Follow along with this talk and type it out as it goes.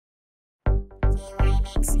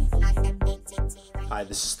Hi,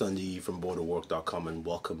 this is Thunder from Booredatwork.com and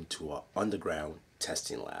welcome to our underground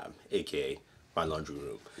testing lab, aka my laundry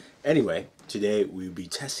room. Anyway, today we'll be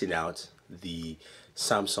testing out the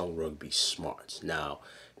Samsung Rugby Smart. Now,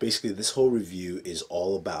 basically this whole review is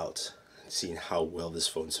all about seeing how well this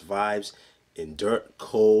phone survives in dirt,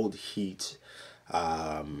 cold, heat,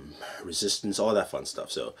 resistance, all that fun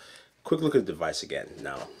stuff. So, quick look at the device again.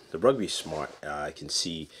 Now, the Rugby Smart, I can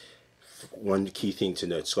see one key thing to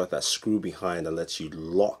note, it's got that screw behind that lets you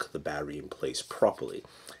lock the battery in place properly.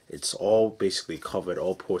 It's all basically covered,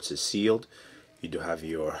 all ports are sealed. You do have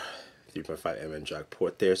your 3.5mm jack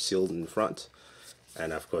port there sealed in the front,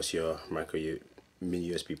 and of course your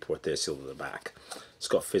mini USB port there sealed in the back. It's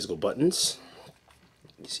got physical buttons.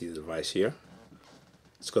 You see the device here.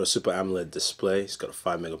 It's got a Super AMOLED display. It's got a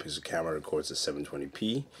 5-megapixel camera, records at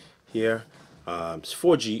 720p here. It's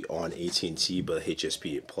 4G on AT&T, but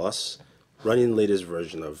HSPA plus. Running the latest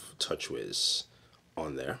version of TouchWiz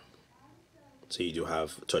on there. So you do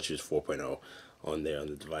have TouchWiz 4.0 on there on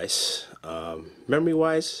the device. Memory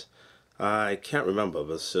wise, I can't remember,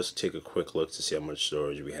 but let's just take a quick look to see how much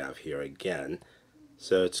storage we have here again.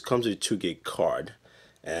 So it comes with a 2 gig card,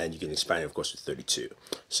 and you can expand it of course to 32.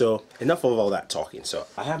 So enough of all that talking. So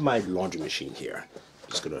I have my laundry machine here. I'm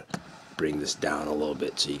just gonna bring this down a little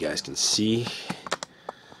bit so you guys can see.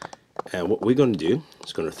 And what we're going to do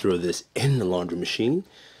is going to throw this in the laundry machine,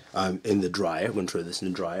 in the dryer. We're going to throw this in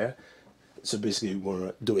the dryer. So basically we're going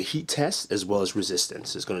to do a heat test as well as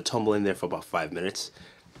resistance. It's going to tumble in there for about 5 minutes.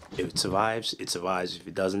 If it survives, it survives. If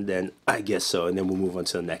it doesn't, then I guess so. And then we'll move on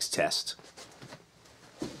to the next test.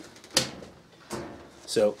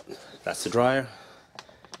 So that's the dryer.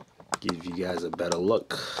 Give you guys a better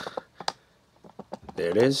look. There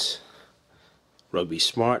it is. Rugby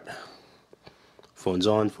Smart. Phone's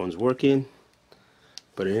on, phone's working.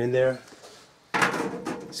 Put it in there.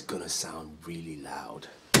 It's gonna sound really loud.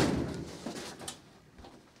 Let's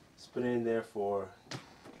put it in there for a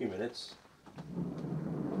few minutes.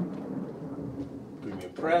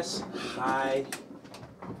 Premium press, high.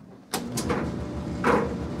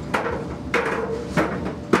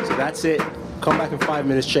 So that's it. Come back in 5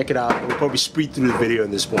 minutes, check it out. We'll probably speed through the video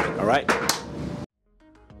at this point, alright?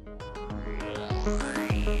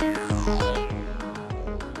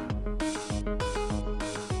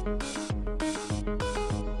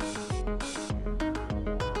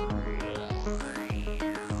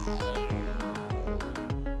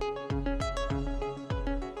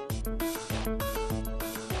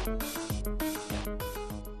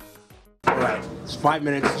 Alright, it's 5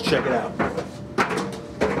 minutes to check it out.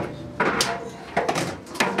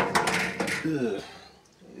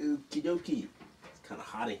 Okie dokie. It's kind of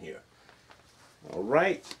hot in here.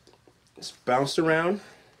 Alright, it's bounced around.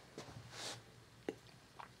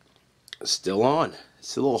 It's still on.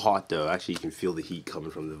 It's a little hot though. Actually, you can feel the heat coming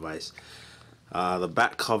from the device. The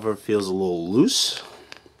back cover feels a little loose,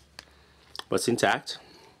 but it's intact.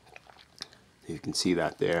 You can see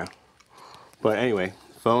that there. But anyway,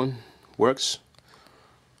 phone works.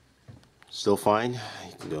 Still fine.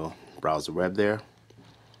 You can go browse the web there.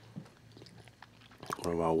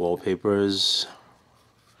 One of our wallpapers.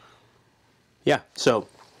 Yeah, so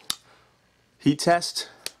heat test.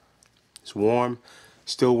 It's warm.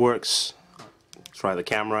 Still works. Try the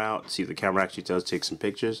camera out. See if the camera actually does take some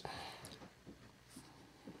pictures.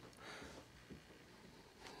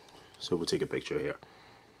 So we'll take a picture here.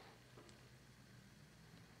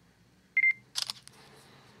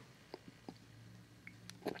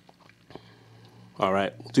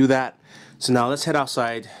 Alright, we'll do that. So now let's head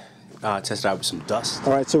outside, test it out with some dust.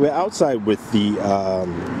 Alright, so we're outside with the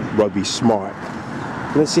Rugby Smart.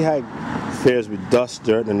 Let's see how it fares with dust,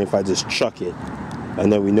 dirt, and if I just chuck it.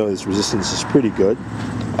 And then we know this resistance is pretty good.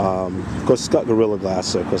 Of course, it's got Gorilla Glass,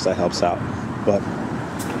 so of course that helps out. But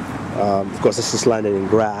of course, this is landed in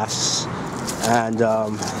grass and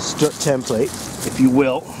dirt template, if you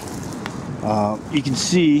will. You can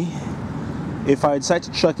see if I decide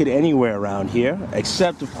to chuck it anywhere around here,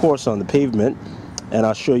 except of course on the pavement, and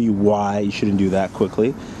I'll show you why you shouldn't do that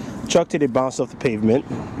quickly. Chucked it, it bounced off the pavement.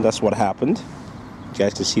 That's what happened. You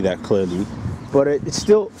guys can see that clearly, but it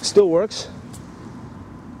still works.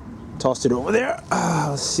 Tossed it over there.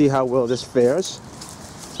 Let's see how well this fares.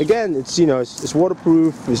 Again, it's it's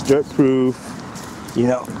waterproof, it's dirt proof,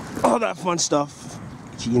 all that fun stuff.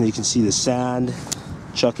 You can see the sand.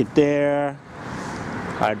 Chuck it there.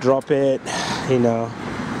 I drop it.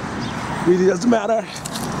 Really doesn't matter.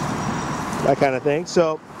 That kind of thing.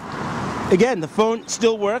 So again, the phone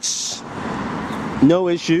still works. No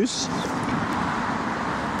issues.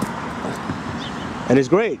 And it's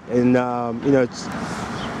great. And it's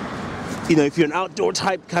you know, if you're an outdoor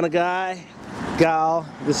type kind of guy, gal,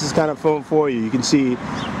 this is kind of phone for you. You can see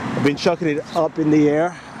I've been chucking it up in the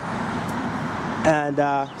air, and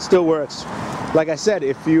still works. Like I said,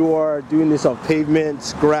 if you are doing this on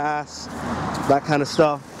pavements, grass, that kind of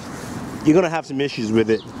stuff, you're gonna have some issues with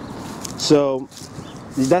it. So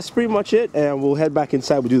that's pretty much it, and we'll head back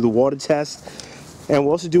inside. We'll do the water test, and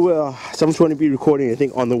we'll also do a 720p recording, I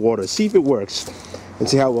think, on the water. See if it works, and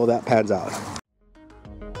see how well that pans out.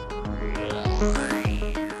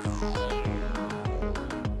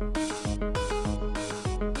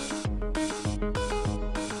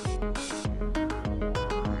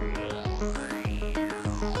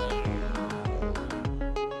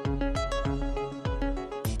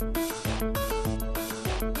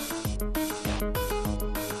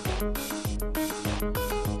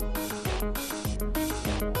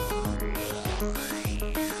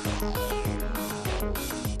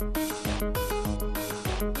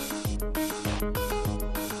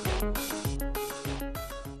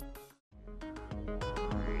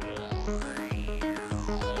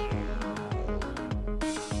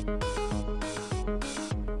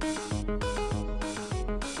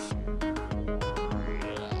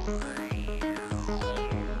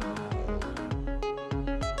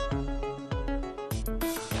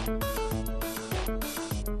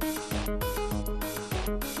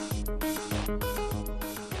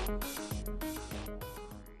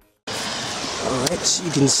 Alright, so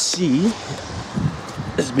you can see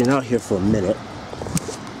it's been out here for a minute.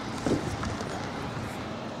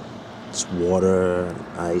 It's water,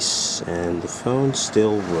 ice, and the phone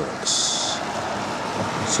still works.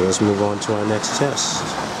 So let's move on to our next test.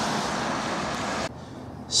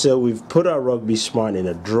 So we've put our Rugby Smart in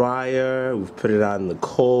a dryer, we've put it out in the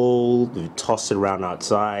cold, we've tossed it around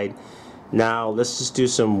outside. Now let's just do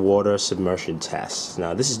some water submersion tests.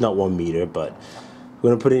 Now this is not 1 meter, but we're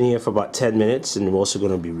going to put it in here for about 10 minutes, and we're also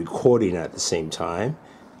going to be recording at the same time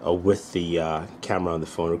with the camera on the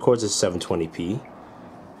phone. It records at 720p. You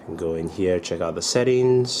can go in here, check out the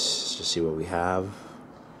settings, just see what we have.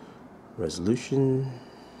 Resolution.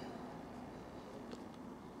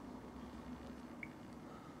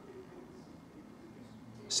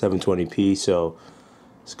 .720p, so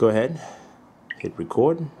let's go ahead, hit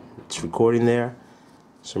record. It's recording there.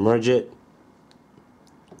 Submerge it.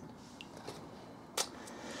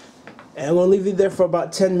 And we'll leave it there for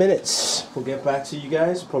about 10 minutes. We'll get back to you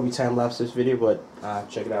guys. Probably time lapse this video, but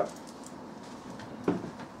check it out.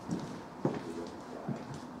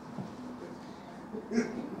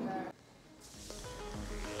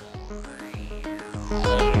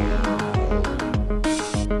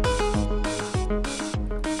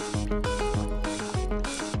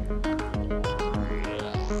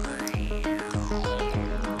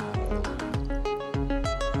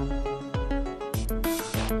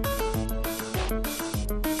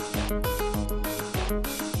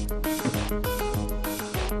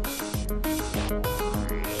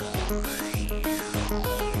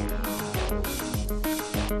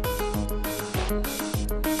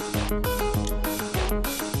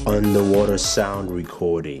 Underwater sound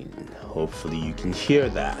recording. Hopefully you can hear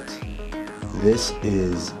that. This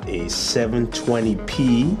is a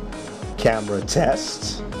 720p camera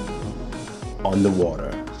test on the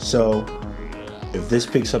water. So if this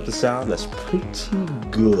picks up the sound, that's pretty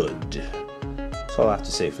good. That's all I have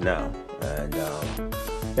to say for now. And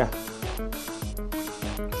yeah.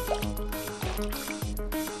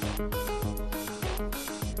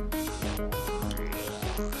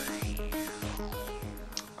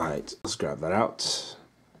 Alright, let's grab that out.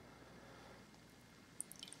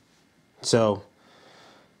 So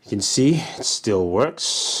you can see it still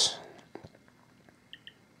works.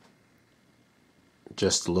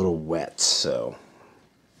 Just a little wet, so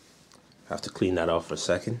I have to clean that off for a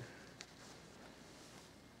second.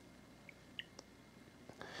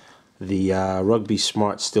 The Rugby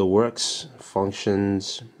Smart still works,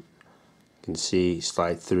 functions. You can see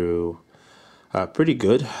slide through pretty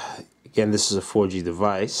good. Again, this is a 4G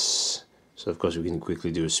device, so of course we can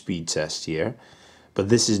quickly do a speed test here. But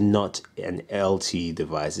this is not an LTE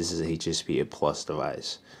device, this is a HSPA Plus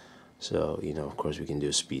device. So, you know, of course we can do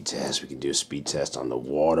a speed test. We can do a speed test on the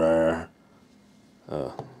water.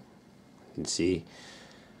 You can see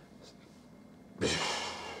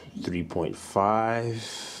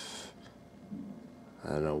 3.5. I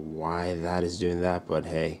don't know why that is doing that, but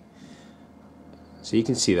hey. So you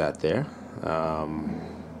can see that there.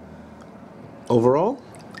 Overall,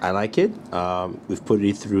 I like it. We've put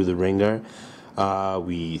it through the ringer.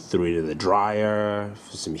 We threw it in the dryer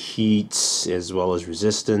for some heat as well as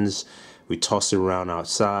resistance. We tossed it around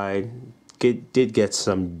outside, did get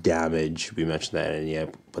some damage. We mentioned that, and yeah,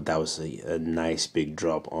 but that was a nice big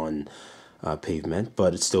drop on pavement,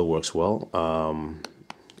 but it still works well.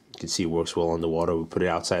 You can see it works well on the water. We put it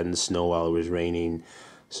outside in the snow while it was raining.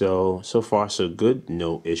 So far so good,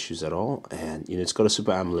 no issues at all. And it's got a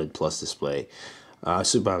Super AMOLED Plus display.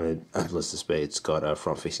 Super AMOLED Plus display. It's got a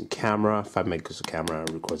front-facing camera, 5 megapixel camera,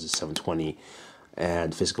 records at 720,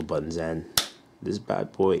 and physical buttons. And this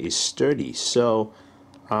bad boy is sturdy. So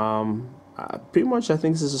pretty much I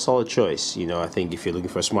think this is a solid choice. I think if you're looking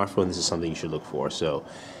for a smartphone, this is something you should look for. So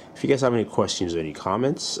if you guys have any questions or any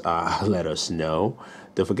comments, let us know.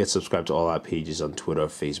 Don't forget to subscribe to all our pages on Twitter,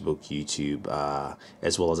 Facebook, YouTube,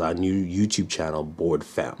 as well as our new YouTube channel, Board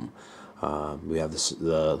Fam. We have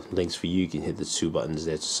the links for you. You can hit the 2 buttons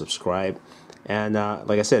there to subscribe. And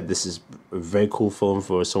like I said, this is a very cool phone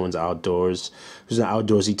for someone's outdoors, who's an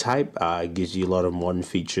outdoorsy type. It gives you a lot of modern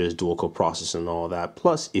features, dual core processor and all that.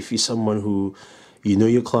 Plus, if you're someone who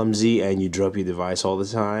you're clumsy and you drop your device all the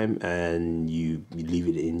time and you leave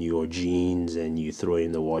it in your jeans and you throw it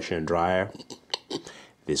in the washer and dryer,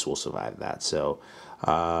 this will survive that. So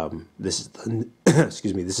this is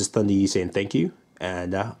excuse me, this is Thunder saying thank you,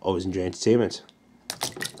 and always enjoy entertainment.